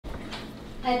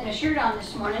I had my shirt on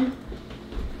this morning.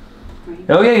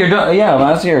 Oh yeah, you're done. Yeah,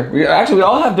 Mom's here. We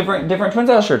all have different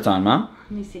TwinSauce shirts on, Mom.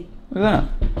 Let me see. Look at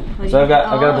that. So I've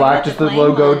got a black, just the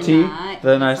logo tee.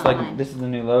 The nice, like, this is the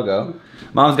new logo.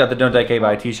 Mom's got the Don't Die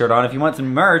K-Bye t-shirt on. If you want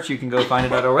some merch, you can go find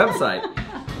it at our website.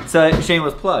 So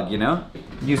shameless plug, you know?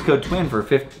 Use code TWIN for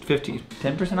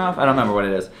 10% off? I don't remember what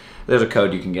it is. There's a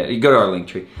code you can get. You go to our link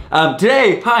tree.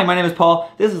 Today, hi, my name is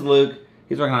Paul. This is Luke.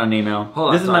 He's working on an email. Hold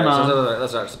on. This is my mom.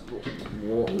 Let's start.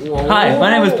 Hi, my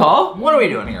name is Paul. What are we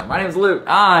doing here? My name is Luke. We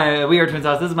are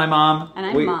TwinSauce. This is my mom. And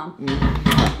I'm Mom.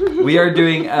 We are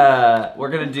doing, we're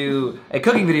gonna do a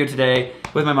cooking video today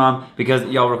with my mom because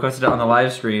y'all requested it on the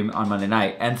live stream on Monday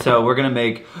night. And so we're gonna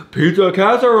make pizza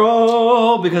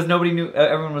casserole because nobody knew,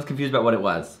 everyone was confused about what it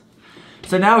was.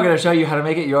 So now we're gonna show you how to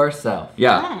make it yourself.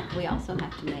 Yeah. We also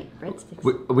have to make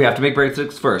breadsticks. We have to make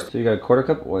breadsticks first. So you got a 1/4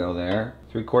 cup oil there,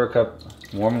 3/4 cup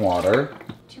warm water.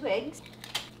 2 eggs,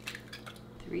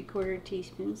 3/4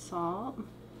 teaspoon salt,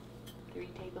 3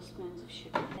 tablespoons of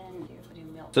sugar, and do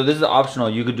milk. So this is optional.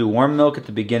 You could do warm milk at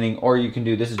the beginning, or you can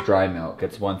do, this is dry milk.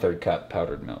 It's 1/3 cup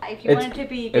powdered milk. If you want it to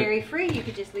be dairy free, you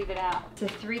could just leave it out. So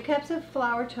 3 cups of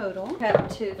flour total, cup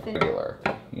to thin. Regular,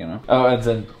 you know. Oh, and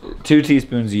then 2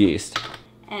 teaspoons yeast.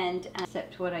 And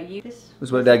except what I use. This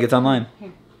is what Dad gets online.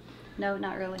 Here. No,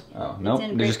 not really. Oh, no,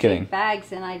 nope, you're just kidding.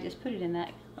 Bags, and I just put it in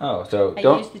that. Oh, so I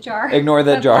don't use the jar. Ignore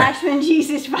that jar. Flashman cheese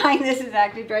is fine. This is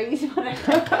active dry. Use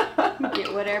whatever.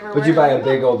 Get whatever. Would you buy a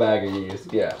big old bag of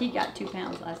yeast? Yeah. He got 2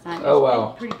 pounds last time. Oh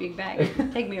wow. Pretty big bag.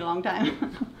 Take me a long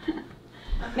time.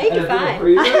 Maybe 5. I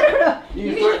don't know.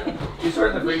 You store it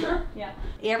in the freezer? Yeah.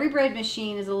 Every bread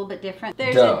machine is a little bit different.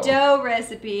 There's Dough. a dough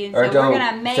recipe, and so we're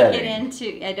gonna make it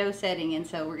into a dough setting, and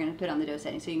so we're gonna put on the dough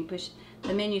setting. So you can push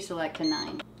the menu select to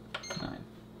 9. 9.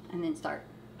 And then start.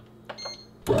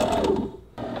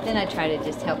 Then I try to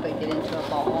just help it get into a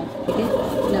ball. No, see,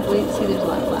 there's a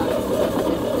lot of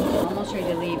flour. I'm almost ready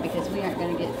to leave because we aren't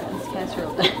going to get this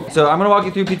casserole done. So I'm going to walk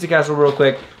you through pizza casserole real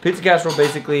quick. Pizza casserole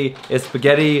basically is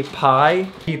spaghetti pie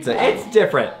pizza. It's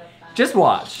different. Just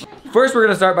watch. First, we're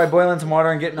going to start by boiling some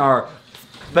water and getting our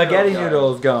spaghetti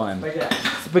noodles going.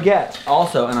 Spaghetti.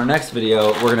 Also, in our next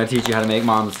video, we're going to teach you how to make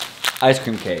Mom's ice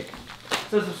cream cake.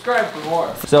 So subscribe for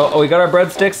more. So we got our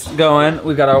breadsticks going.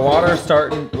 We've got our water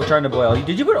starting. We're trying to boil.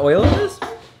 Did you put oil in this?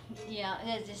 Yeah,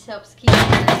 it just helps keep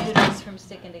the noodles from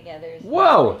sticking together.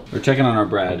 Whoa! We're checking on our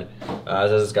bread. It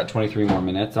says it's got 23 more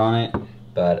minutes on it,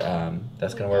 but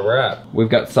that's kind of where we're at. We've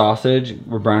got sausage.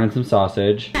 We're browning some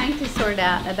sausage. I'm trying to sort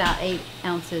out about 8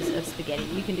 ounces of spaghetti.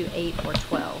 You can do 8 or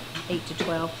 12. 8 to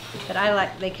 12, but I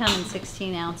like, they come in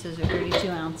 16 ounces or 32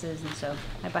 ounces, and so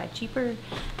I buy cheaper.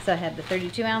 So I have the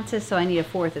 32 ounces, so I need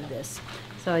 1/4 of this.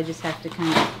 So I just have to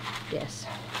kind of, yes.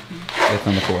 It's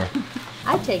on the floor.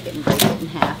 I take it and break it in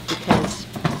half because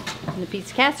in the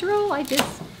pizza casserole, I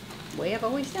just, the way I've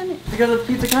always done it. Because it's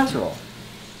pizza casserole.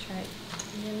 That's right.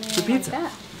 It's a pizza. Like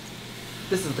that.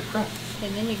 This is the crust.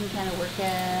 And then you can kind of work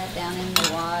it down in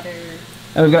the water.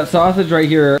 And we've got sausage right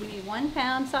here. We need 1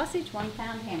 pound sausage, 1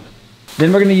 pound hamburger.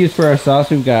 Then we're going to use for our sauce,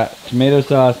 we've got tomato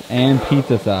sauce and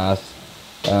pizza sauce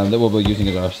that we'll be using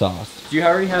as our sauce. Do you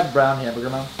already have brown hamburger,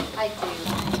 Mom? I do.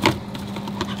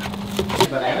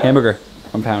 Hamburger,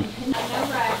 1 pound.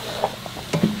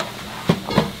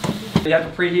 You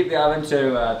have to preheat the oven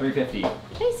to 350.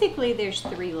 Basically, there's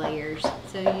 3 layers.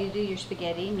 So you do your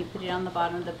spaghetti and you put it on the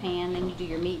bottom of the pan, then you do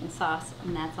your meat and sauce,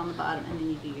 and that's on the bottom, and then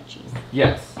you do your cheese.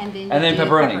 Yes. And then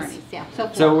pepperonis. Yeah.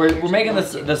 So we're making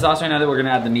the sauce right now that we're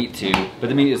gonna add the meat to, but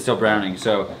the meat is still browning.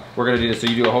 So we're gonna do this. So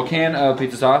you do a whole can of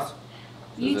pizza sauce.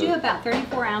 You do about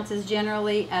 34 ounces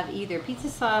generally of either pizza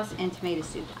sauce and tomato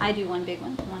soup. I do 1 big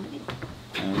one, 1 big.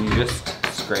 And you just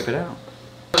scrape it out.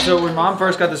 So when Mom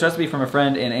first got this recipe from a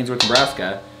friend in Ainsworth,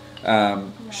 Nebraska,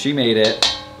 she made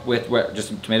it with what, just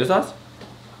some tomato sauce?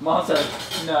 Mom said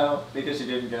no, because she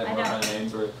didn't get it from a friend in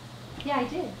Ainsworth. Yeah, I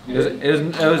did.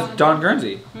 It was Don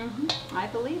Guernsey. Mm-hmm. I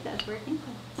believe that's where it came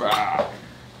from.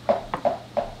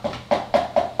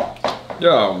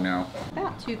 Oh no.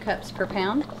 About 2 cups per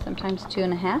pound, sometimes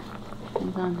 2.5.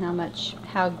 Depends on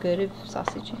how good of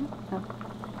sausage you have.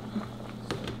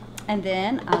 And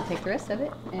then I'll take the rest of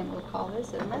it and we'll call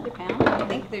this another pound. I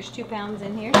think there's 2 pounds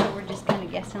in here, so we're just kind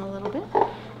of guessing a little bit.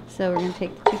 So we're going to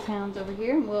take the 2 pounds over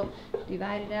here and we'll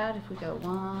divide it out. If we go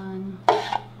 1,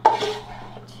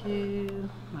 2,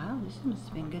 wow, this must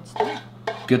have been good stock.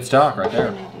 Good stock right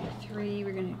there. We're going to do 3.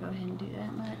 We're going to go ahead and do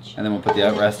that much. And then we'll put the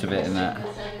rest of it in that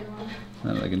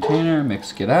another container.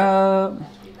 Mix it up.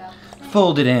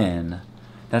 Fold it in.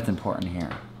 That's important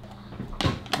here.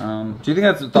 Do you think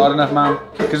that's thought enough, Mom?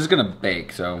 Because it's gonna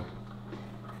bake, so.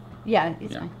 Yeah,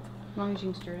 it's fine. As long as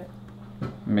you can stir it.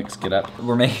 Mix it up.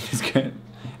 We're making this good.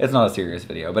 It's not a serious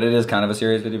video, but it is kind of a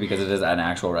serious video because it is an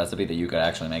actual recipe that you could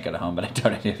actually make at home, but I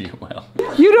doubt any of you will.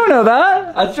 You don't know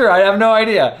that? That's true, I have no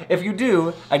idea. If you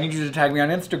do, I need you to tag me on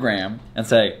Instagram and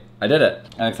say, I did it.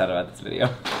 I'm excited about this video.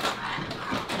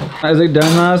 Is it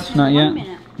done, Maz? Not yet? 1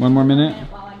 minute. 1 more minute?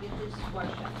 While I get this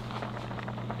washed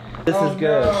up. This is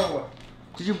good. No.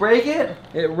 Did you break it?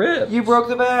 It ripped. You broke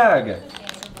the bag.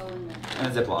 And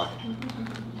a Ziploc.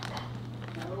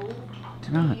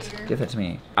 Do not give that to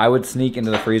me. I would sneak into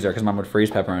the freezer because Mom would freeze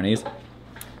pepperonis,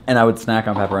 and I would snack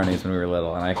on pepperonis when we were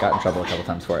little, and I got in trouble a couple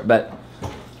times for it. But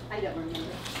I don't remember.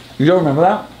 You don't remember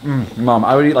that? Mom,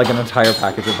 I would eat like an entire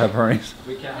package of pepperonis.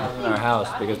 We can't have them in our house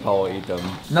because Paul will eat them.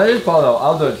 No, it is Paul though.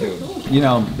 I'll do it too. You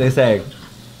know, they say,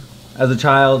 as a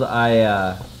child,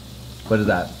 what is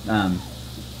that?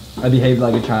 I behaved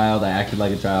like a child. I acted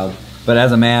like a child. But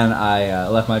as a man, I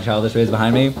left my childish ways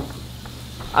behind me.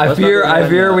 I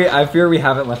fear we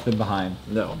haven't left them behind.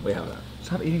 No, we haven't.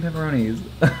 Stop eating pepperonis.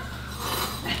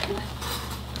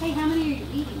 Hey, how many are you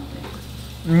eating?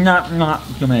 Not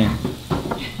too many.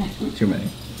 Too many.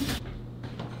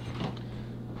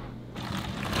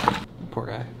 Poor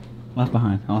guy. Left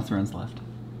behind. All friends left.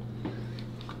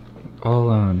 All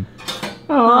alone.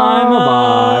 I'm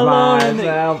by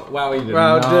myself. Wow, we did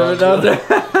not.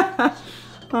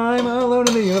 I'm alone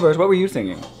in the universe. What were you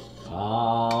singing?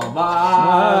 All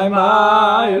by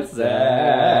myself.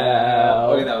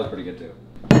 Okay, that was pretty good too.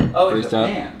 Oh, it's the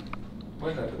pan.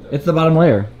 What did I put there? It's the bottom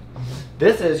layer.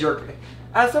 This is your,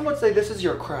 as some would say, this is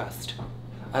your crust.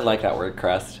 I like that word,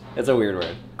 crust. It's a weird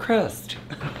word. Crust.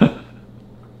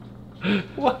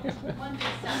 Why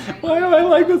do I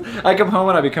like this? I come home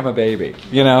and I become a baby.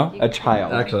 You know? A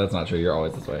child. Actually, that's not true. You're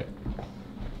always this way.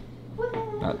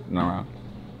 No wrong.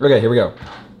 Okay, here we go.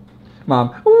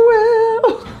 Mom.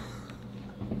 Well.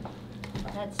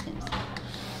 That stinks.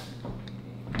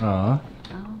 Aw.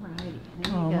 Alrighty.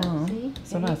 There you go. See?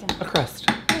 So there nice. A crust.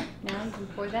 Yeah, now you can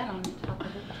pour that on the top of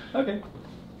it. Okay.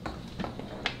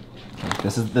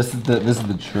 This is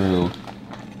the true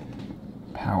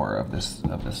power of this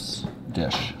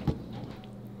dish.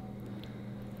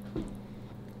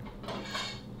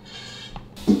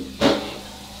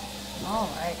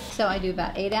 Alright. So I do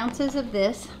about 8 ounces of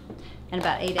this and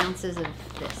about 8 ounces of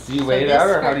this. Do you weigh it out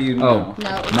or how do you know?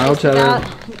 No, it's No just cheddar.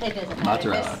 about, it doesn't matter.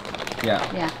 Mozzarella.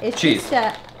 Yeah. Yeah, it's Cheese.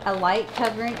 just a light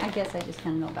covering. I guess I just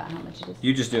kind of know about how much it is.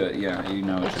 You just do it, yeah. You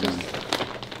know what It's you're doing.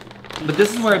 just, But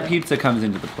this is where pizza comes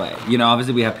into the play. You know,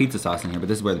 obviously we have pizza sauce in here, but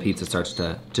this is where the pizza starts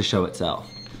to show itself.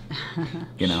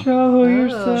 You know? Show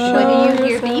yourself. What do you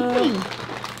hear beeping?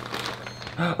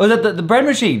 Oh, is that the bread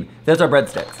machine? Those are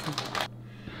breadsticks.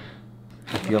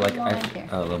 I feel like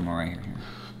a little more right here.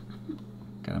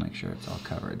 Gotta make sure it's all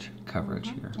coverage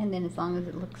here. And then as long as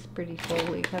it looks pretty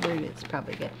fully covered, it's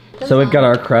probably good. So we've got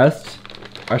our crust,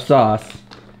 our sauce,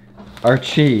 our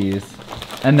cheese,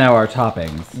 and now our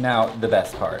toppings. Now the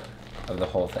best part of the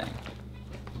whole thing.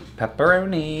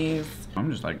 Pepperonis.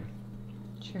 I'm just like,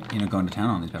 you know, going to town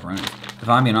on these pepperonis. If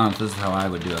I'm being honest, this is how I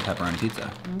would do a pepperoni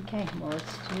pizza. Okay, well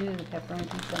let's do the pepperoni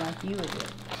pizza like you would do.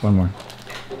 One more.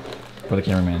 For the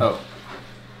cameraman. Oh.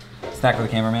 Snack for the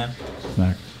cameraman?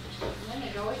 Snack.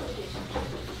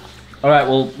 Alright,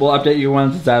 we'll update you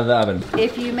once it's out of the oven.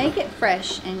 If you make it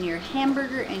fresh and your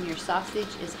hamburger and your sausage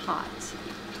is hot,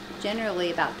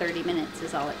 generally about 30 minutes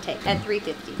is all it takes. At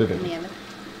 350 in the oven.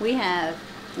 We have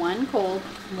one cold,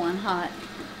 one hot.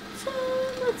 So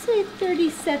let's say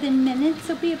 37 minutes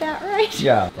will be about right.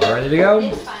 Yeah. All ready to go?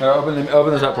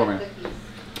 Open this up for me.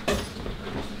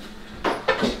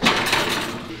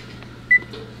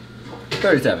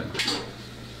 37.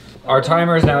 Our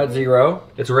timer is now at 0.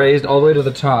 It's raised all the way to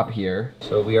the top here.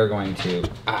 So we are going to,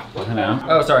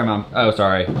 oh, sorry, Mom. Oh,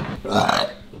 sorry.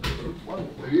 Have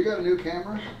you got a new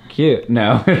camera? Cute.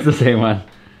 No, it's the same one.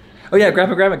 Oh yeah,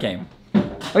 Grandpa came.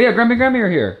 Oh yeah, Grandpa and Grammy are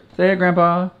here. Say hey,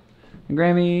 Grandpa and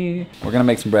Grammy. We're gonna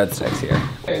make some breadsticks here.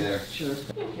 Hey there. Sure.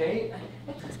 Okay.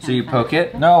 So you poke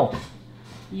it? No.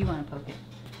 You want to poke it.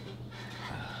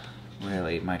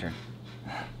 Really? My turn.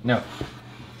 No.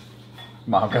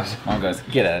 Mom goes,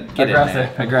 get it. Get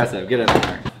aggressive. Aggressive. Get it in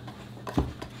there.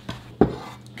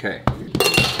 Okay.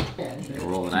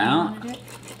 Roll it out.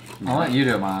 I'll let you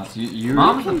do it, Miles.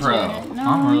 Mom's the pro. No,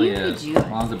 Mom really you is. do it.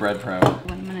 Mom's the bread pro.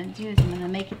 What I'm going to do is I'm going to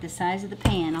make it the size of the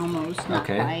pan, almost, not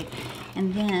quite.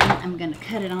 And then I'm going to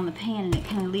cut it on the pan and it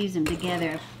kind of leaves them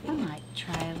together. I might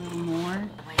try a little more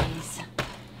ways.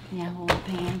 Yeah, hold the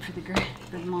pan for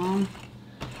the mom.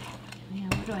 Yeah,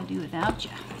 what do I do without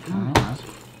you?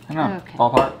 I know. Okay.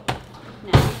 Fall apart.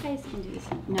 Now, you guys can do this.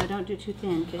 No, don't do too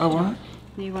thin. Oh, what?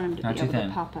 You want them to Not be too able thin.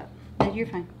 to pop up. No, you're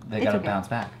fine. They gotta bounce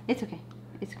back. It's okay.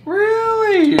 It's okay.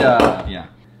 Really? Yeah.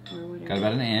 Got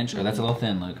about an inch. Oh, that's a little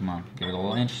thin, Luke. Come on, give it a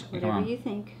little inch. Whatever Come on. you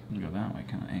think. You go that way,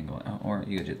 kind of angle it. Oh, or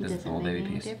you could just this is a little baby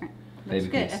piece. Different. Baby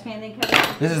Looks good. piece. Okay, and then cut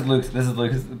it. This is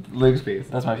Luke's piece.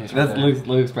 That's my piece. That's right there.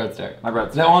 Luke's breadstick. My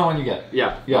breadstick. That one you get.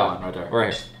 Yeah, Yeah, that one right there.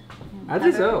 Right here. I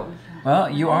think so. Well,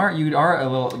 you are a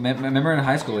little. Remember in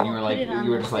high school when you were like Put it on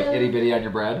you were just like the itty bitty on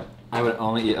your bread. I would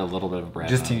only eat a little bit of bread.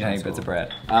 Just on teeny tiny high bits of school.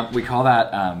 bread. We call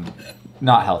that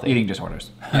not healthy. Eating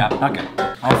disorders. Yeah. Okay.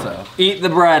 Also, Eat the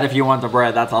bread if you want the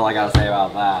bread. That's all I gotta say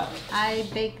about that. I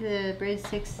bake the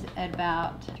breadsticks at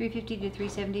about 350 to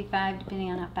 375,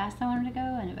 depending on how fast I want them to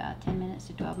go, and about 10 minutes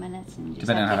to 12 minutes. And just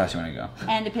depending on how have fast you want to go.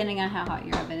 to, and depending on how hot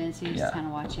your oven is, so you Yeah. just kind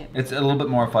of watch it. It's a little bit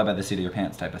more fly by the seat of your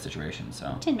pants type of situation.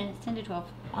 So. 10 minutes, 10 to 12.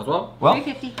 As well. Well,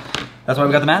 350. that's why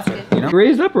we got the master. Good. You know.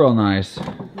 Raised up real nice.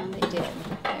 They did.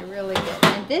 They really did.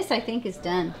 And this, I think, is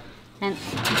done. And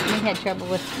we had trouble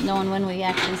with knowing when we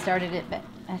actually started it, but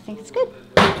I think it's good.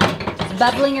 It's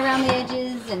bubbling around the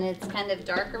edges, and it's kind of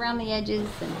dark around the edges,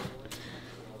 and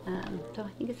so I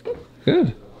think it's good.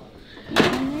 Good.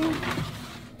 And there.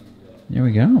 Here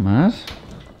we go, Matt.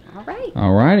 All right.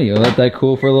 Alrighty, you'll let that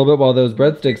cool for a little bit while those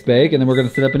breadsticks bake, and then we're gonna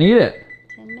sit up and eat it.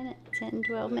 10 minutes, 10,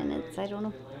 12 minutes. I don't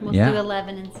know. We'll Yeah. do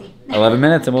 11 and see. 11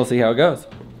 minutes, and we'll see how it goes.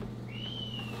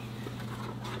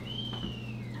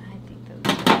 I think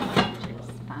those are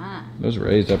just fine. Those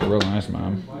raised up real nice,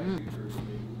 Mom.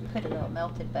 Put a little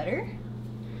melted butter.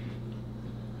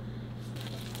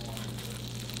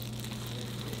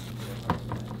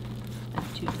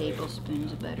 About 2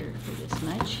 tablespoons of butter for this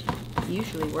much.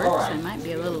 Usually works. I might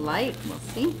be a little light. We'll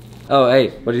see. Oh, hey,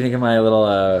 what do you think of my little?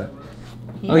 Oh,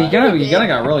 you kinda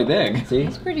got really big. See?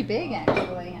 It's pretty big,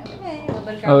 actually. Okay, a little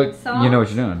bit of Oh, garlic salt. you know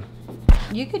what you're doing.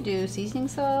 You could do seasoning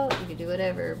salt. You could do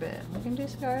whatever, but we can do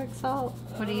some garlic salt.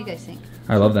 What do you guys think?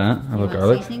 I love that. I You love want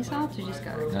garlic. seasoning salt or just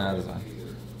garlic? Nah, that's fine.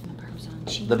 The Parmesan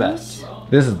cheese. The best.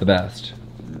 This is the best.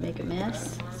 Make a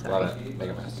mess. Sorry. Love it. Make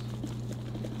a mess.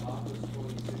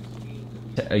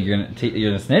 You're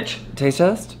gonna snitch? Taste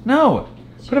test? No.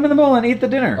 Put them in the bowl and eat the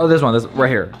dinner. Oh, this one. This right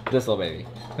here. This little baby.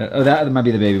 Oh, that might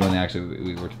be the baby one. That actually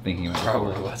we were thinking about.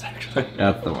 Probably was actually.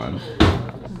 That's the one.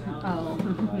 Oh.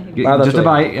 Wow, that's Just a really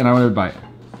bite, and I want a bite.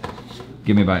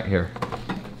 Give me a bite here.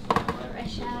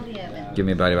 Fresh out of the oven. Give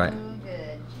me a bitey bite. Oh,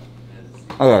 good.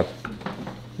 Okay. You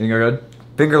think you're good?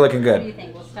 Finger looking What do you good.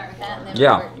 think? We'll start with that and then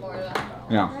Yeah. we'll work more up.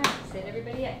 Yeah. All right, sit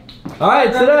everybody up. All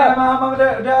right, sit up, Mom,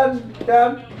 Dad.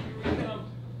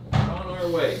 On our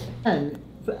way.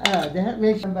 That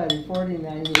makes somebody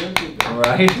 49 years ago.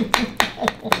 Right.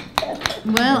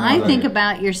 Well, I think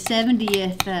about your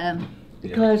 70th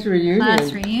Class reunion.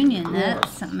 class reunion. That's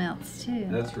something else, too.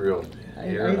 That's real.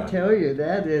 I tell you,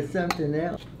 that is something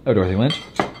else. Oh, Dorothy Lynch.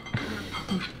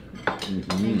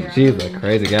 Maybe our She's own. a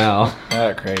crazy gal.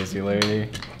 That crazy lady.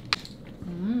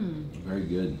 Very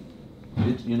good.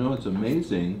 You know, it's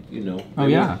amazing, you know. Oh,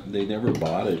 yeah. They never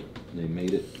bought it. They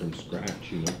made it from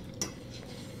scratch, you know.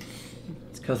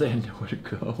 It's because they didn't know where to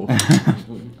go.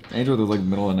 Angel was like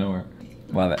middle of nowhere.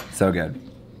 Love it. So good.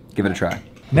 Give it a try.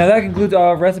 Now that concludes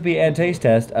our recipe and taste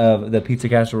test of the pizza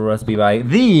casserole recipe by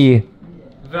the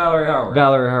Valerie Howard.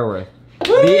 Valerie Harworth. The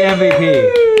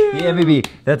MVP. The MVP.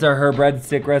 That's her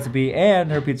breadstick recipe and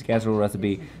her pizza casserole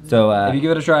recipe. So If you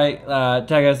give it a try,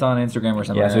 tag us on Instagram or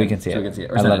something. yeah, so we can see it. So we can see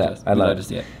it. Or I send love it to that. us. I We'd love love it. to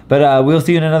see it. But we'll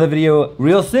see you in another video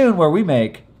real soon where we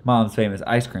make Mom's famous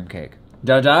ice cream cake.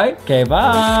 Die. Okay,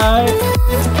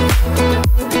 bye.